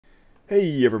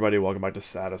Hey everybody, welcome back to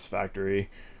Satisfactory.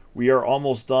 We are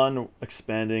almost done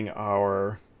expanding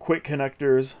our quick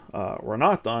connectors. We're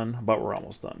not done, but we're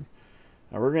almost done.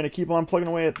 And we're going to keep on plugging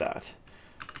away at that.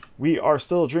 We are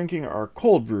still drinking our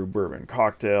cold brew bourbon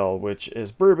cocktail, which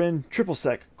is bourbon, triple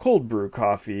sec, cold brew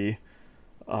coffee,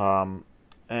 and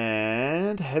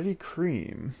heavy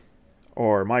cream.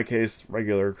 Or in my case,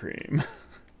 regular cream.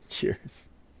 Cheers.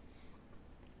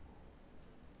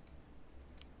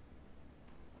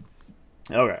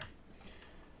 Okay.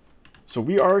 So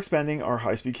we are expanding our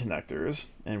high-speed connectors,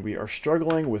 and we are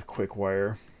struggling with quick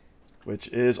wire, which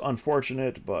is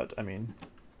unfortunate, but, I mean,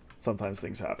 sometimes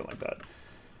things happen like that.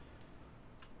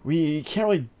 We can't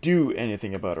really do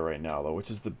anything about it right now, though,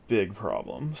 which is the big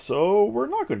problem. So we're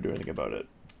not going to do anything about it.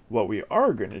 What we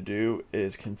are going to do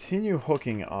is continue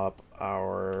hooking up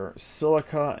our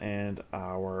silica and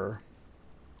our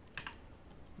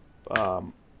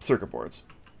circuit boards.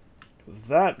 Because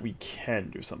that we can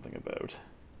do something about.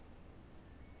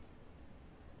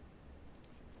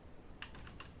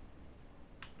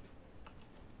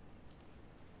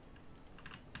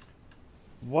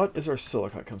 What is our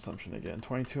silica consumption again?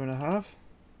 22 and a half?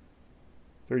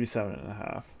 37 and a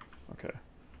half. Okay.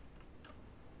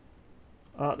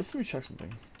 Let me check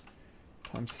something.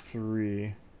 Times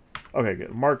 3. Okay,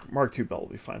 good. Mark II belt will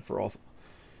be fine for all.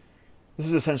 This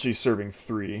is essentially serving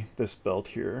 3, this belt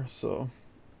here, so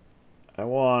I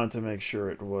wanted to make sure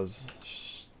it was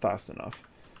fast enough.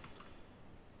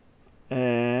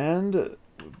 And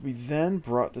we then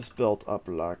brought this belt up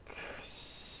like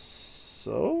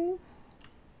so.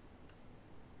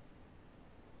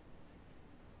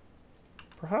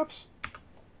 Perhaps?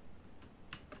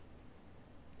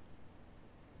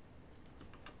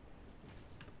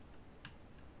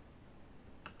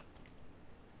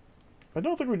 I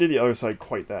don't think we did the other side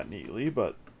quite that neatly,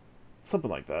 but something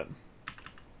like that.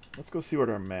 Let's go see what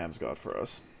our MAM's got for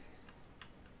us.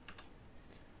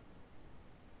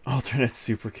 Alternate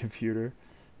supercomputer.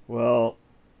 Well...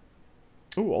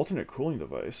 Ooh, alternate cooling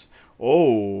device.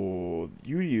 Oh,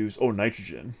 you use... Oh,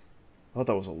 nitrogen. I thought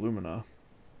that was alumina.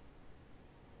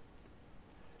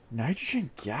 Nitrogen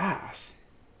gas.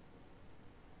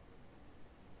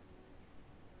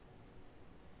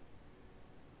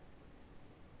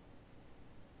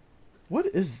 What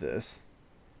is this?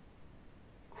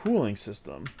 Cooling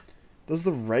system. Does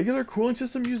the regular cooling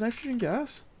system use nitrogen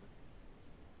gas?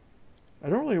 I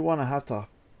don't really want to have to...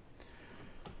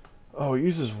 Oh, it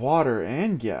uses water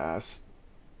and gas.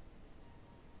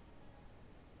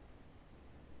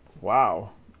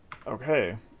 Wow.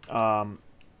 Okay. We're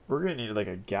gonna need like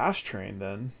a gas train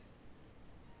then.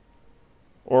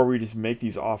 Or we just make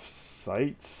these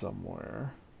off-site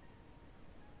somewhere.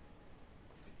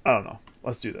 I don't know.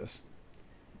 Let's do this.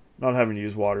 Not having to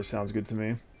use water sounds good to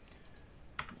me.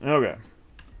 Okay.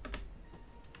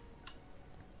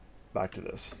 Back to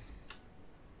this.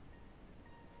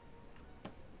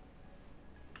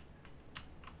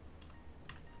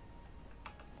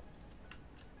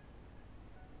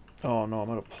 Oh no, I'm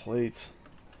out of plates.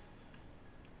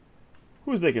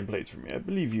 Who's making plates for me? I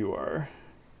believe you are.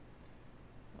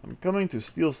 I'm coming to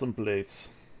steal some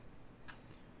plates.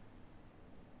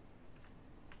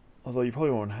 Although you probably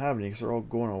won't have any because they're all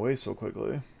going away so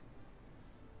quickly.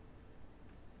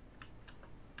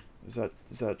 Is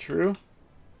that true?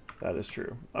 That is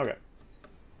true. Okay.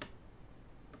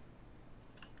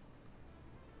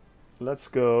 Let's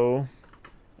go.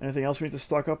 Anything else we need to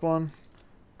stock up on?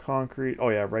 Concrete. Oh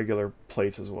yeah, regular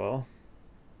plates as well.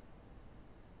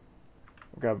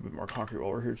 We'll grab a bit more concrete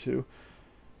while we're here too.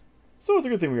 So it's a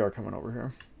good thing we are coming over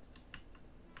here.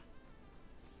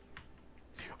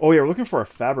 Oh yeah, we're looking for a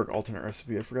fabric alternate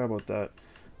recipe. I forgot about that.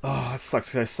 Oh, that sucks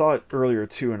because I saw it earlier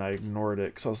too and I ignored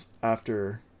it because I was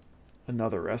after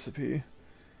another recipe.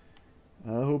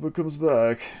 I hope it comes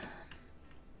back.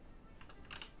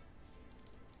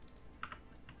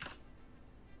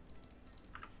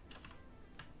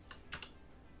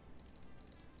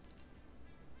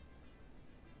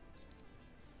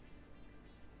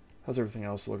 How's everything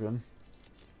else looking?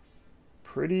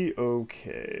 Pretty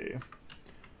okay.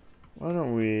 Why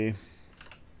don't we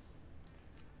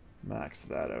max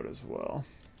that out as well?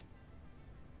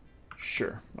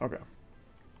 Sure. Okay.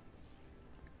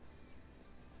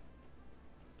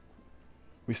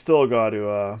 We still got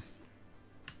to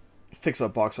fix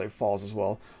up Bauxite Falls as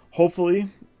well. Hopefully,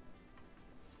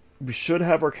 we should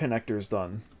have our connectors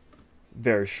done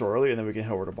very shortly, and then we can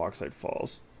head over to Bauxite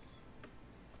Falls.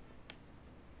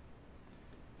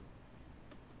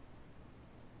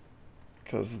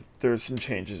 Because there's some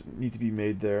changes that need to be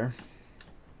made there.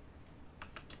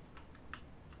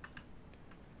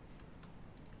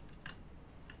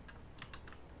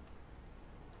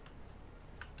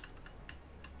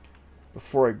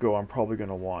 before I go, I'm probably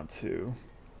going to want to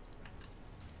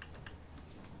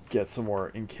get some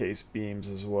more encased beams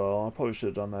as well. I probably should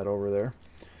have done that over there.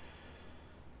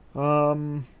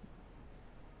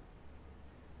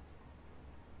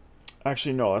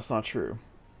 Actually, no, that's not true.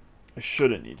 I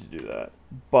shouldn't need to do that.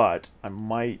 But I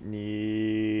might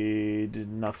need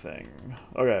nothing.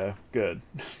 Okay, good.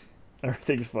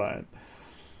 Everything's fine.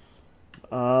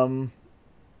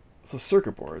 So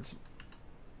circuit boards.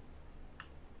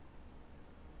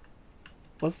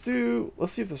 Let's see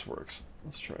if this works.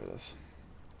 Let's try this.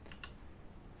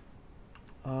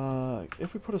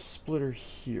 If we put a splitter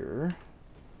here.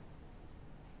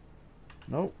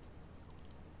 Nope.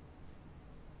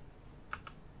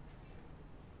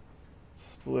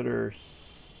 Splitter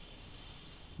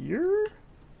here?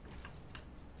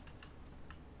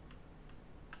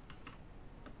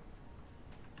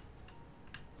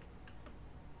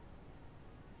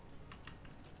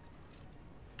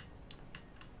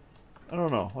 I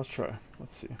don't know. Let's try.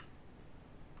 Let's see.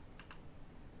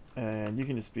 And you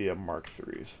can just be a Mark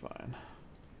III is fine.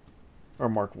 Or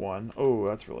Mark 1. Oh,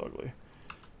 that's real ugly.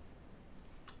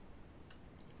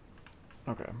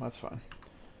 Okay, that's fine.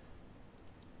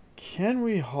 Can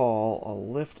we haul a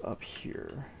lift up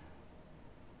here?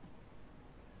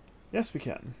 Yes, we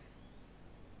can.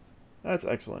 That's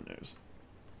excellent news.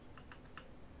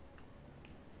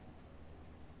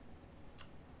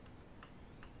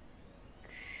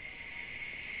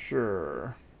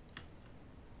 Sure.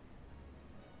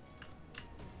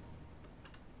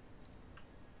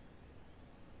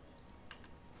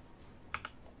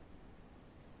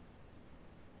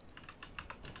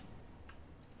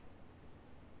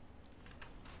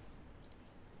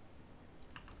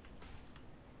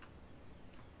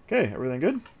 Okay, everything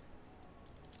good?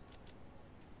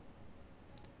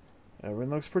 Everything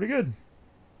looks pretty good.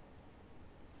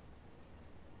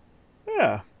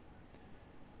 Yeah.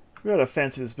 We gotta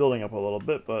fancy this building up a little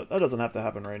bit, but that doesn't have to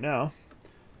happen right now.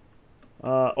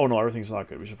 Oh no, everything's not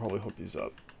good. We should probably hook these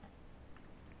up.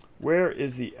 Where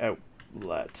is the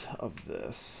outlet of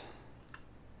this?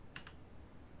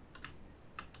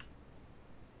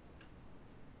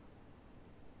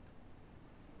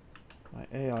 My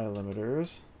AI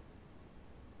limiters.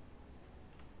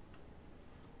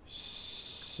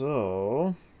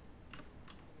 So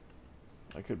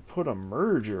I could put a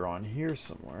merger on here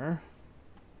somewhere.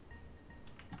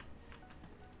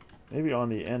 Maybe on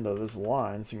the end of this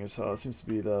line, seeing as how it seems to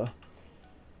be the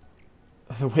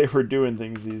way we're doing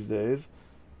things these days.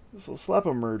 So slap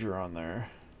a merger on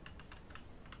there.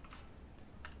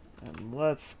 And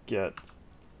let's get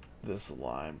this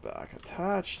line back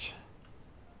attached.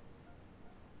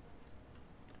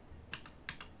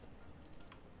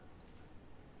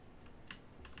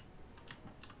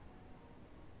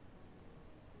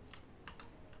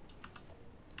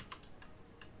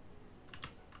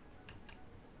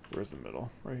 Where's the middle?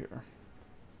 Right here.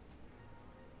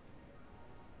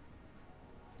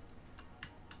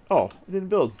 Oh, it didn't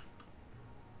build.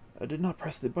 I did not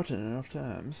press the button enough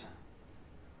times.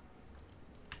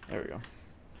 There we go.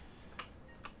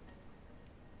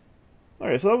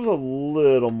 Okay, so that was a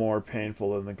little more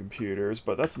painful than the computers,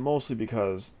 but that's mostly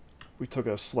because we took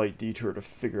a slight detour to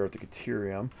figure out the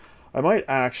Caterium. I might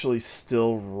actually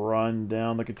still run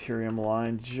down the Caterium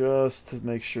line just to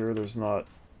make sure there's not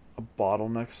a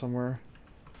bottleneck somewhere.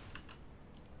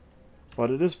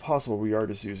 But it is possible we are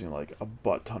just using like a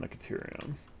butt ton of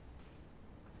Caterium.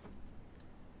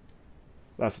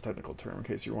 That's a technical term in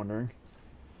case you're wondering.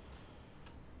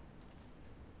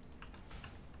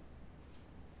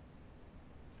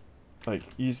 Like,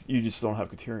 you just don't have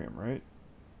Caterium, right?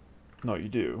 No, you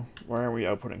do. Why aren't we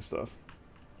outputting stuff?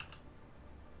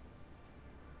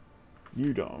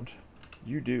 You don't.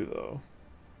 You do, though.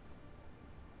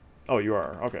 Oh, you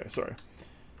are. Okay, sorry.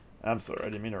 I'm sorry, I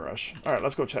didn't mean to rush. Alright,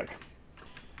 let's go check.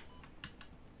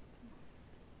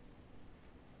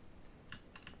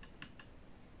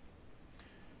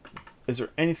 Is there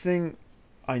anything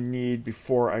I need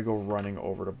before I go running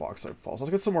over to Bauxite Falls? Let's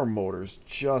get some more motors,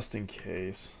 just in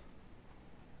case.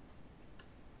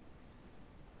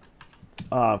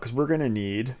 Because we're gonna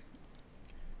need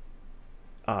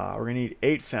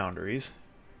 8 foundries,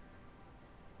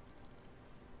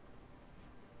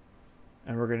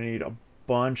 and we're gonna need a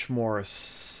bunch more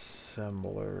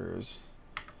assemblers.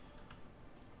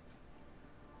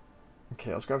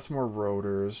 Okay, let's grab some more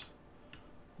rotors.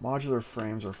 Modular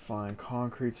frames are fine.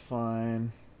 Concrete's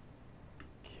fine.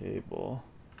 Cable.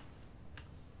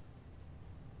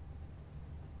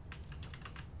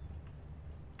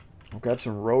 I'll grab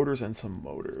some rotors and some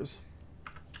motors.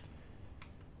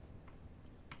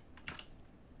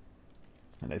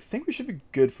 And I think we should be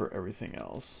good for everything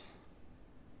else.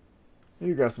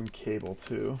 Maybe grab some cable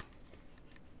too.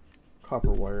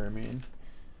 Copper wire, I mean.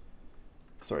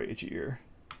 Sorry, itchy ear.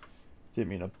 Didn't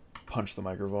mean to punch the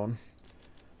microphone.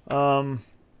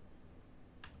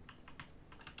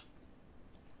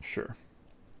 Sure.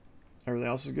 Everything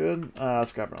else is good.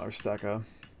 Let's grab another stack of.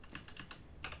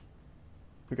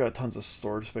 We got tons of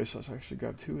storage space, so let's actually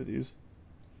grab 2 of these.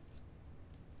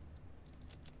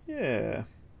 Yeah.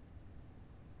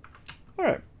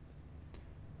 Alright.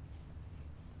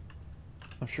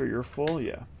 I'm sure you're full,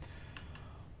 yeah.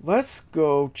 Let's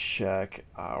go check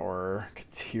our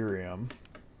Caterium.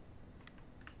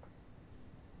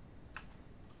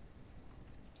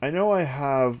 I know I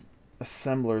have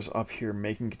assemblers up here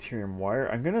making Caterium wire.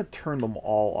 I'm going to turn them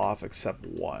all off except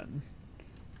one.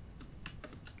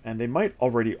 And they might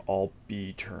already all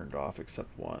be turned off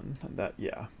except one. And that,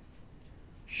 yeah.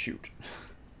 Shoot.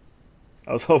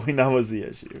 I was hoping that was the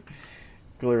issue.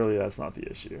 Clearly that's not the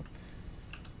issue.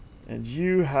 And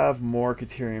you have more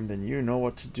Caterium than you know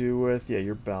what to do with. Yeah,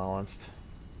 you're balanced.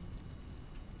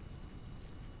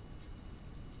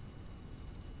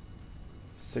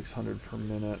 $600 per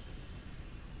minute.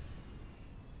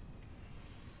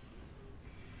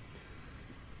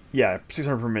 Yeah,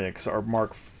 600 per minute, because our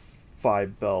Mark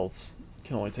 5 belts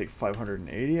can only take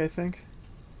 580, I think.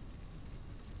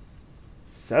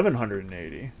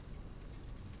 780.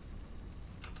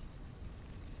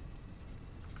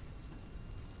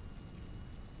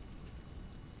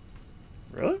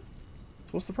 Really?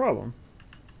 What's the problem?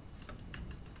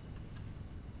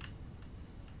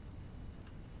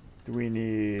 Do we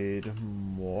need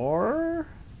more?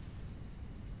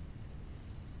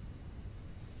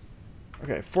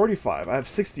 Okay, 45. I have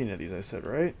 16 of these, I said,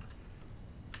 right?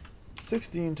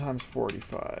 16 times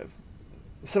 45.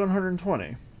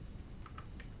 720.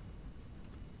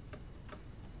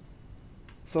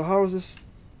 So how is this...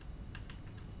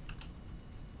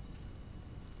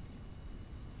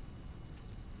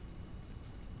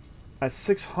 At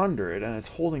 600, and it's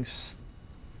holding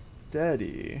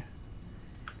steady.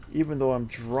 Even though I'm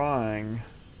drawing...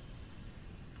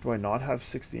 Do I not have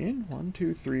 16? 1,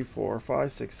 2, 3, 4,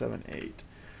 5, 6, 7, 8.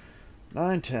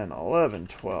 9, 10, 11,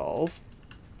 12,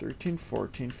 13,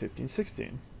 14, 15,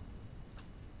 16.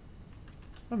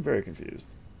 I'm very confused.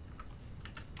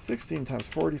 16 times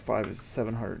 45 is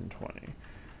 720.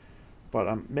 But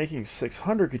I'm making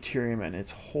 600 Caterium and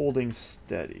it's holding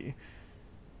steady.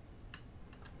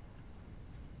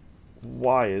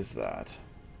 Why is that?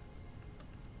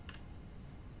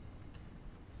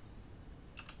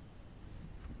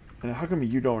 And how come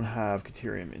you don't have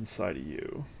Caterium inside of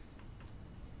you?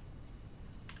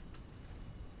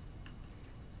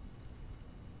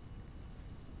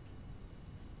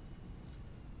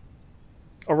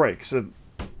 Oh, right, because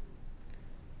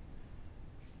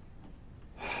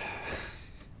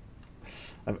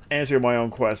I'm answering my own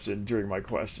question during my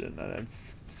question, and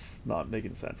it's not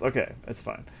making sense. Okay, that's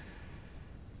fine.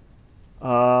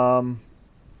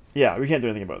 Yeah, we can't do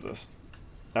anything about this.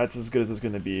 That's as good as it's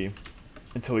going to be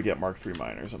until we get Mark III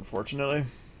miners, unfortunately.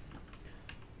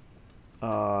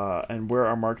 And where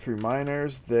are Mark III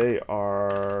miners? They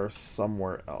are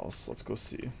somewhere else. Let's go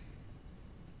see.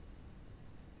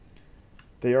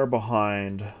 They are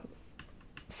behind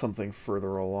something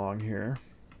further along here.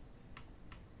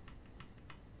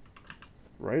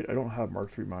 Right? I don't have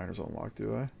Mark III miners unlocked,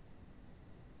 do I?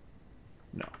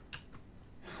 No.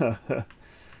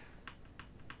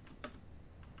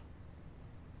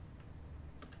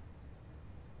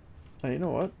 Hey, you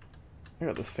know what? I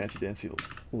got this fancy dancy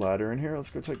ladder in here. Let's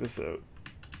go check this out.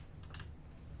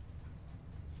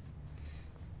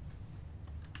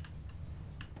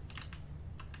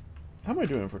 How am I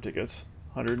doing for tickets?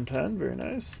 110, very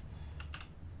nice.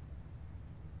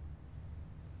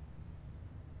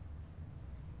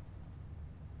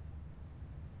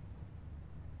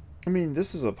 I mean,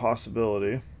 this is a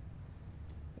possibility.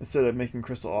 Instead of making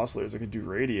crystal oscillators, I could do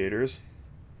radiators.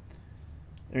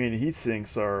 I mean, heat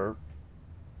sinks are...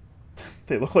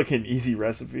 they look like an easy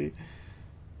recipe.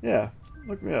 Yeah,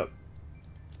 look me up.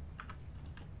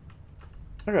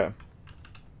 Okay.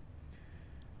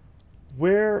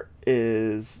 Where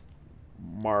is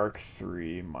Mark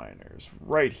III miners?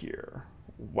 Right here.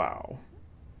 Wow.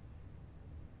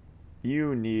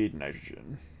 You need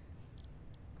nitrogen.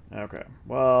 Okay.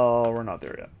 Well, we're not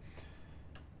there yet.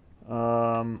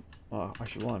 Well,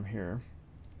 actually, while I'm here...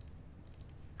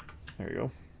 There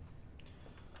you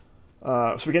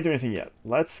go. So we can't do anything yet.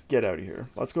 Let's get out of here.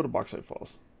 Let's go to Bauxite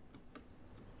Falls.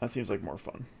 That seems like more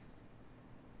fun.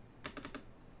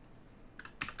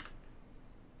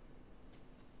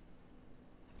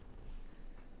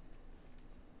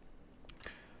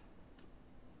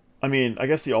 I mean, I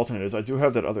guess the alternate is I do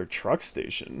have that other truck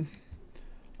station.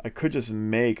 I could just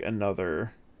make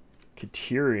another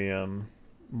Caterium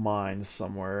mine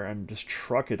somewhere and just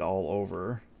truck it all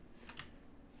over.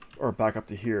 Or back up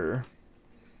to here.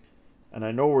 And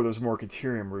I know where there's more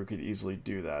Caterium where we could easily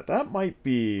do that. That might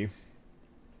be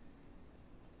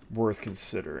worth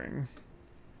considering.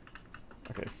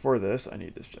 Okay, for this, I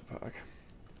need this jetpack.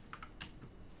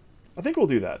 I think we'll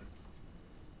do that.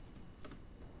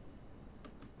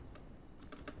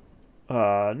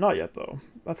 Not yet, though.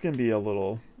 That's going to be a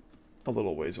little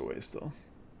ways away still.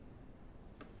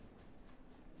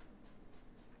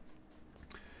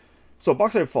 So,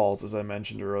 Bauxite Falls, as I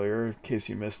mentioned earlier, in case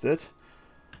you missed it,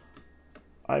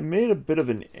 I made a bit of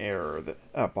an error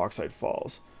at Bauxite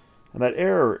Falls. And that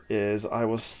error is I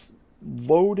was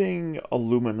loading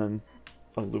aluminum,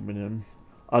 there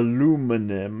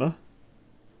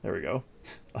we go,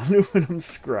 aluminum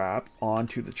scrap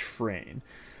onto the train.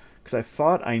 Because I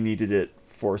thought I needed it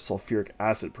for sulfuric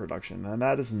acid production, and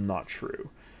that is not true.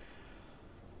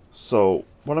 So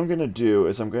what I'm going to do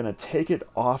is I'm going to take it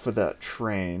off of that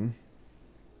train,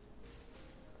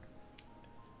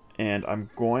 and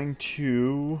I'm going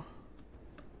to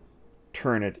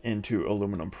turn it into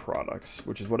aluminum products,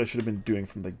 which is what I should have been doing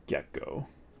from the get-go.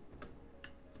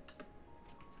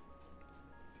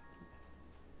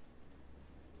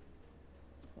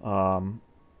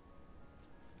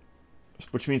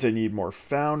 Which means I need more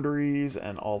foundries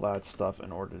and all that stuff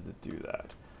in order to do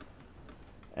that.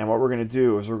 And what we're going to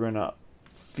do is we're going to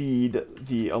feed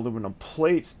the aluminum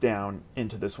plates down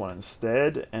into this one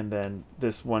instead, and then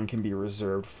this one can be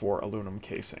reserved for aluminum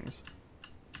casings.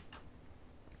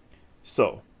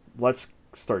 So, let's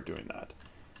start doing that.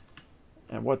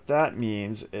 And what that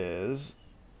means is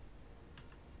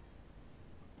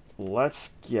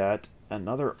let's get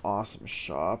another awesome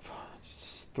shop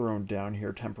just thrown down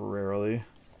here temporarily.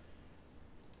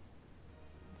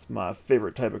 It's my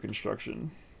favorite type of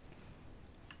construction.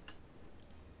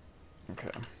 Okay.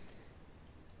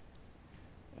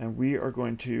 And we are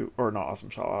going to, or not awesome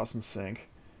shop, awesome sink.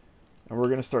 And we're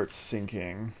going to start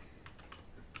sinking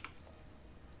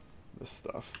this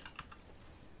stuff.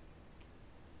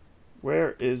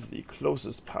 Where is the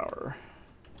closest power?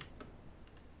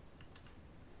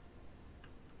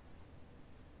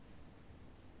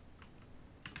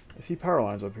 I see power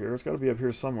lines up here. It's got to be up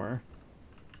here somewhere.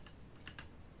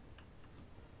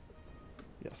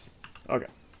 Yes. Okay.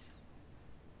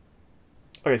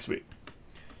 Okay, sweet.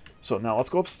 So now let's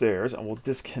go upstairs and we'll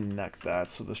disconnect that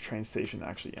so this train station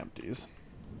actually empties.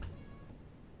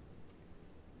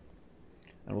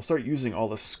 And we'll start using all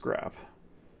this scrap.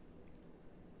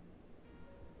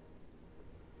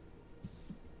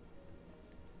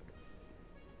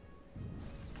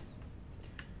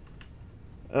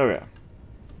 Okay.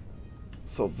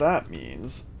 So that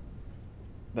means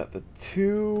that the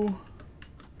two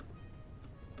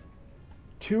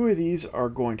of these are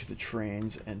going to the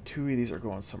trains and two of these are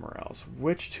going somewhere else.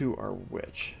 Which two are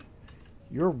which?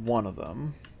 You're one of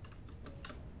them.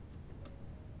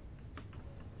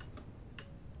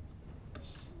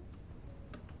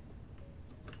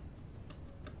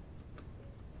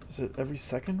 Is it every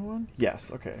second one?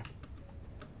 Yes, okay.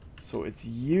 So it's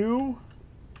you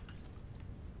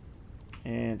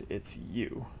and it's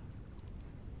you.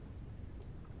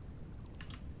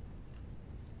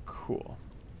 Cool.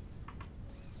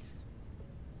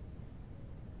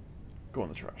 Go in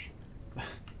the trash.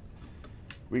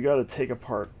 We gotta take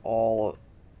apart all...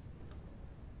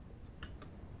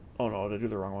 Oh no, did I do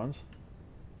the wrong ones?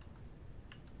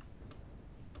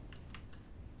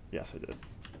 Yes, I did.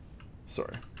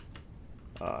 Sorry.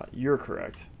 You're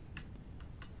correct.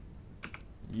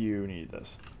 You need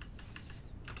this.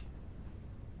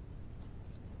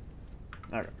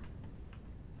 Okay.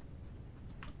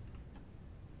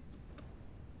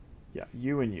 Yeah,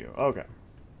 you and you. Okay.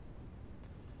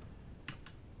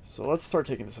 So let's start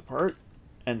taking this apart.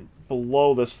 And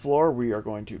below this floor, we are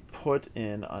going to put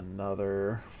in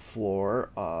another floor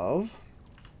of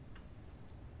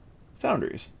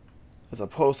foundries, as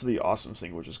opposed to the awesome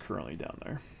sink, which is currently down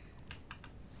there.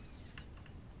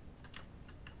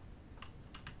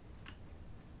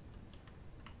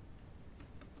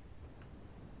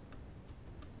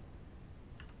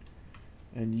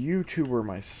 And you two were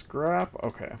my scrap.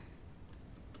 Okay.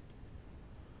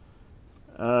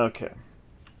 Okay.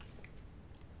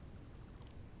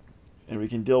 And we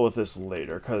can deal with this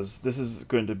later, because this is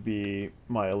going to be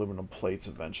my aluminum plates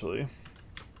eventually.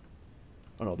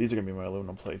 Oh no, these are going to be my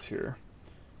aluminum plates here.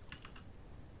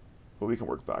 But we can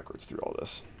work backwards through all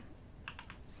this.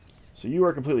 So you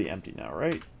are completely empty now,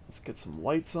 right? Let's get some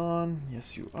lights on.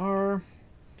 Yes, you are.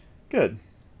 Good.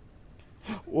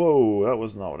 Whoa, that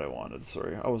was not what I wanted.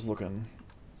 Sorry, I was looking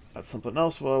at something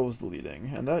else while I was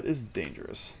deleting, and that is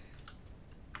dangerous.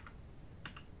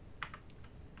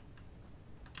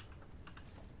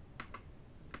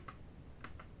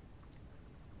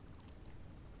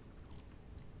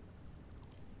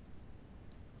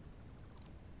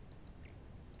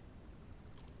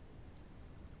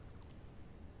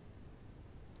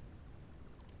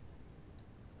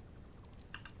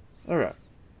 Alright.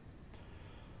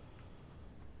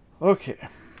 Okay.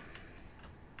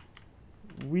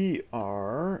 We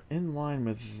are in line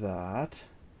with that.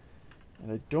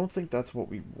 And I don't think that's what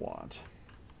we want.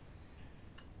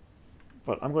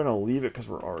 But I'm going to leave it because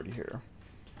we're already here.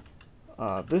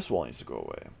 This wall needs to go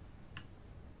away.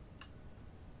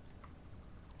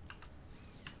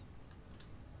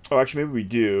 Oh, actually, maybe we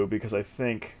do, because I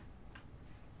think...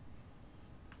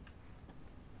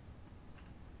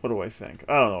 What do I think?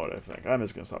 I don't know what I think. I'm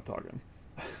just going to stop talking.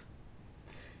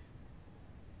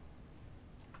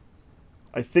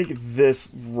 I think this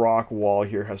rock wall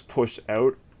here has pushed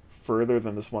out further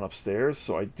than this one upstairs,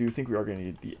 so I do think we are going to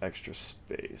need the extra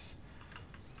space.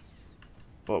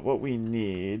 But what we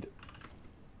need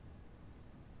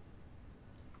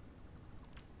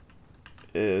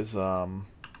is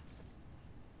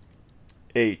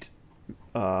 8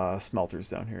 smelters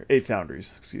down here. 8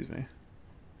 foundries, excuse me.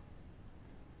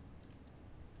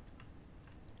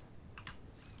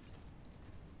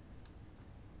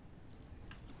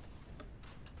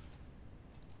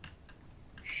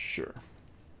 Sure.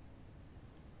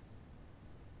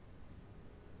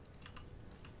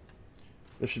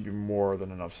 There should be more than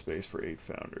enough space for 8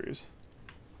 foundries.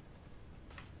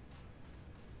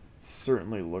 It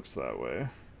certainly looks that way.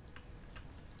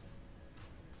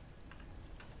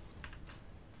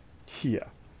 Yeah.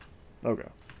 Okay.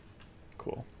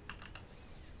 Cool.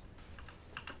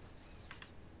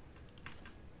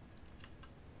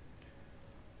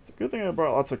 It's a good thing I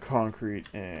brought lots of concrete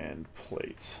and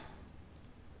plates.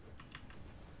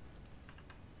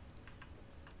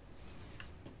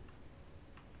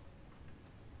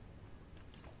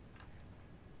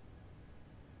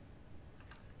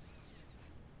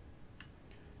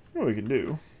 What we can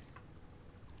do,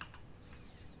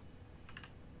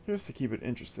 just to keep it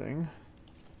interesting,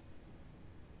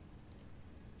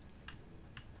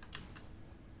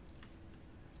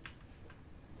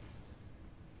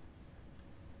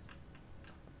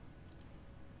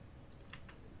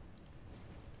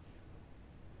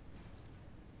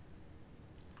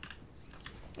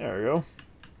 there we go.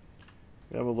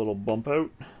 We have a little bump out.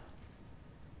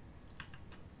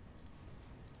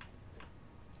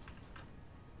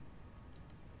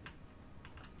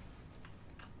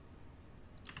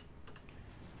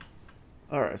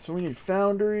 Alright, so we need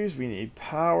foundries, we need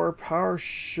power. Power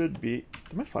should be...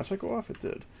 Did my flashlight go off? It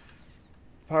did.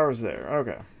 Power's there,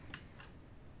 okay.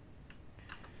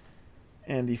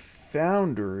 And the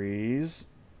foundries...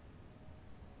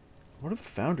 What are the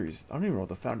foundries? I don't even know what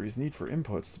the foundries need for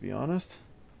inputs, to be honest.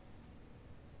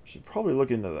 Should probably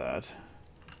look into that.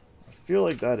 I feel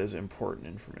like that is important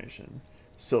information.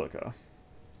 Silica.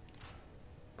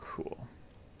 Cool.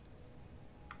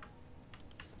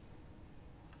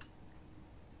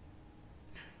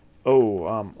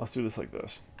 Oh, let's do this like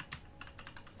this.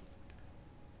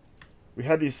 We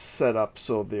had these set up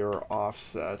so they were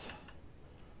offset,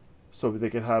 so they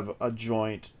could have a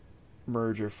joint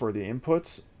merger for the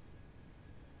inputs,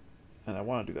 and I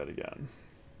want to do that again.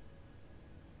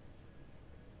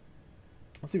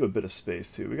 Let's leave a bit of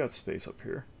space too. We got space up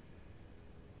here.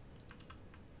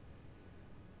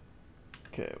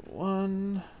 Okay,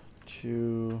 1,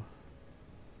 2,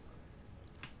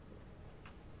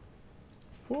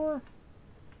 4,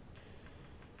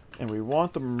 and we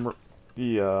want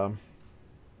the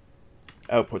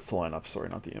outputs to line up. Sorry,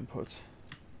 not the inputs.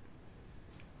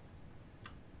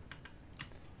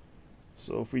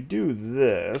 So if we do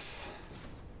this,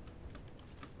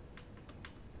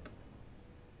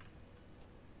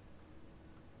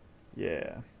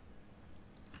 yeah,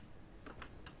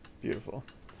 beautiful.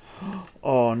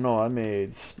 Oh no, I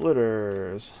made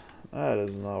splitters. That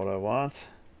is not what I want.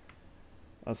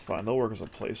 That's fine, they'll work as a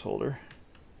placeholder.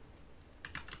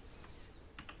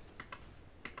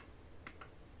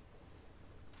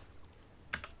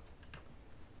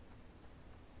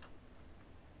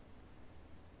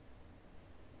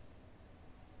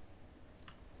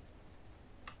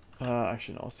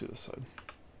 Actually, no, let's do this side.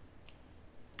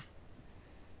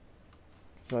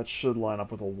 So that should line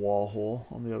up with a wall hole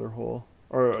on the other hole.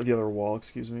 Or the other wall,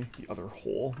 excuse me. The other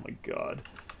hole, my god.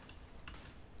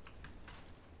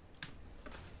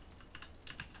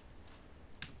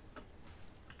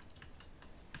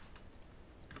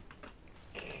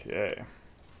 Okay.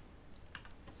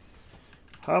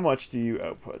 How much do you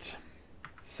output?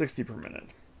 60 per minute.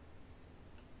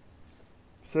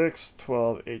 6,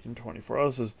 12, 18, 24.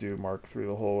 Let's just do Mark 3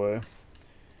 the whole way.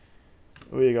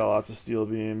 We got lots of steel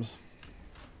beams.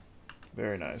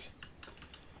 Very nice.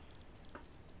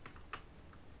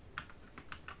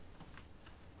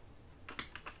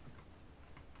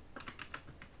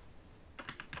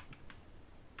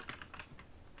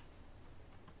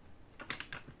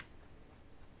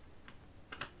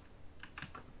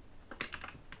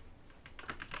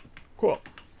 Cool.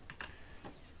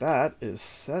 That is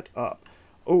set up.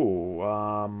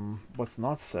 Oh, what's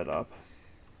not set up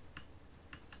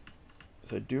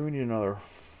is I do need another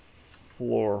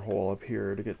floor hole up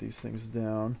here to get these things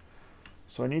down.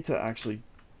 So I need to actually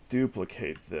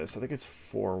duplicate this. I think it's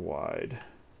 4 wide.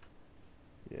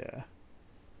 Yeah.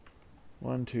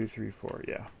 1, 2, 3, 4.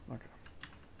 Yeah. Okay.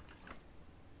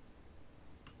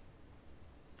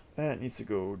 And it needs to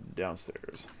go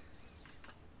downstairs.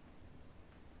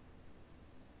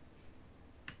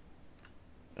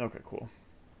 Okay, cool.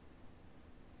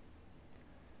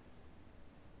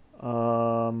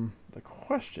 The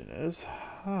question is,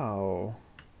 how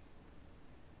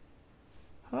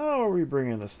are we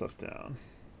bringing this stuff down?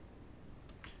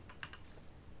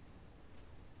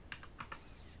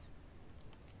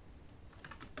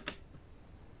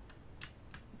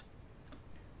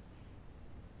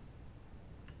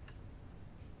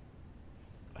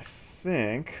 I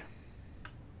think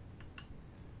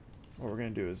what we're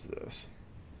going to do is this.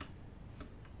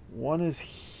 One is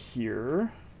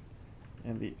here,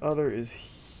 and the other is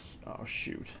oh,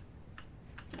 shoot.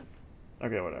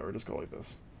 Okay, whatever. Just go like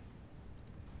this.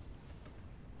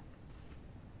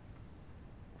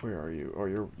 Where are you? Oh,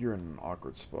 you're in an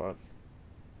awkward spot.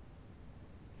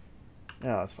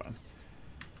 Yeah, that's fine.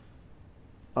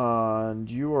 And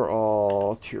you are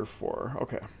all tier 4.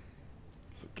 Okay.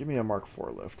 So give me a Mark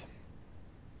 4 lift.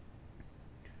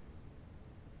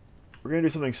 We're going to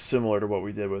do something similar to what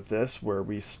we did with this, where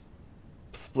we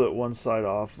split one side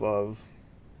off of...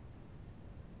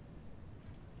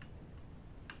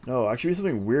 No, actually do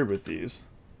something weird with these.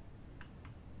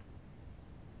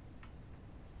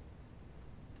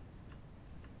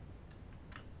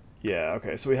 Yeah,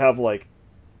 okay, so we have, like,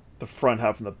 the front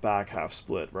half and the back half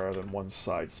split rather than one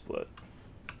side split.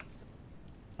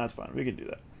 That's fine, we can do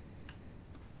that.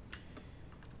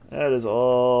 That is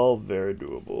all very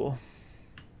doable.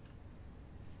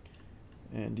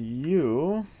 And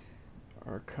you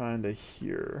are kind of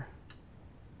here.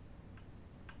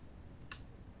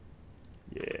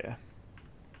 Yeah.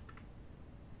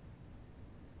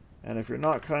 And if you're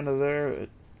not kind of there,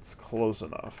 it's close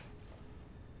enough.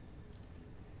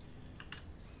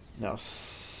 Now,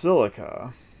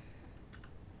 silica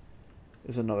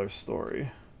is another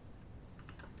story.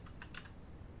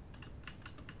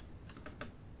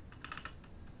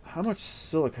 How much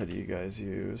silica do you guys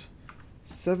use?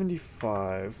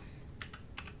 75.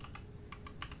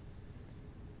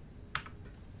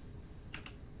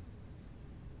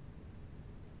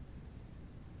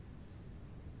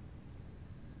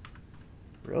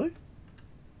 Really?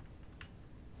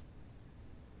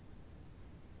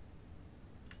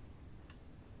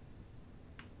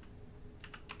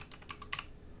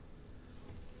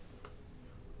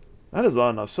 That is not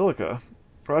enough silica.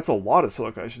 Or that's a lot of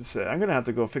silica, I should say. I'm going to have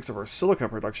to go fix up our silica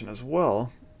production as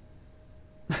well.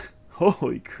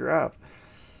 Holy crap.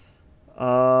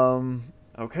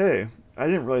 Okay. I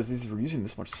didn't realize these were using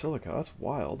this much silica. That's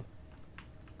wild.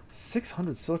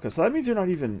 600 silica. So that means you're not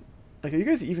even... Like, are you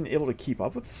guys even able to keep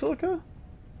up with the silica?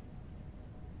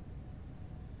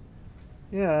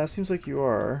 Yeah, it seems like you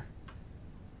are.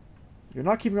 You're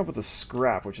not keeping up with the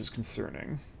scrap, which is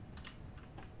concerning.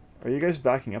 Are you guys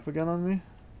backing up again on me?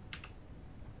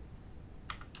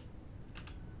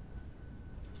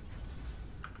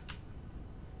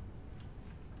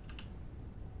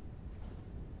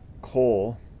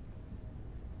 Coal.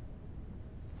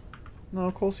 No,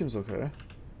 coal seems okay.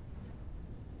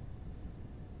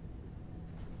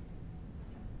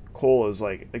 Coal is,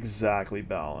 like, exactly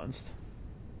balanced.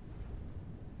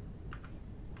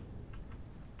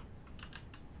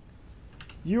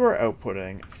 You are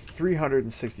outputting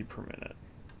 360 per minute.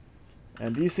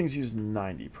 And these things use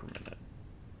 90 per minute.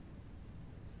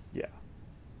 Yeah.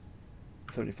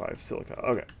 75 silica.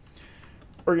 Okay.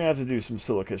 We're going to have to do some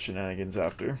silica shenanigans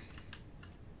after.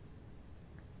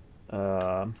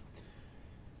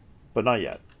 But not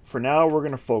yet. For now, we're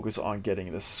going to focus on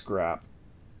getting this scrap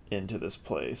into this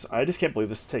place. I just can't believe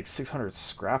this takes 600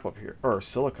 scrap up here. Or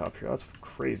silica up here. That's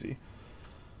crazy.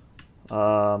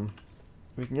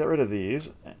 We can get rid of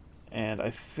these, and I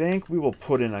think we will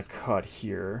put in a cut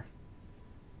here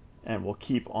and we'll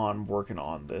keep on working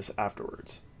on this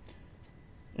afterwards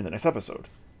in the next episode.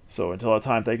 So until that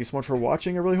time, thank you so much for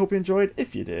watching. I really hope you enjoyed.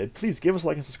 If you did, please give us a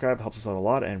like and subscribe. It helps us out a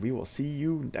lot, and we will see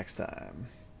you next time.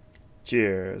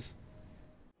 Cheers.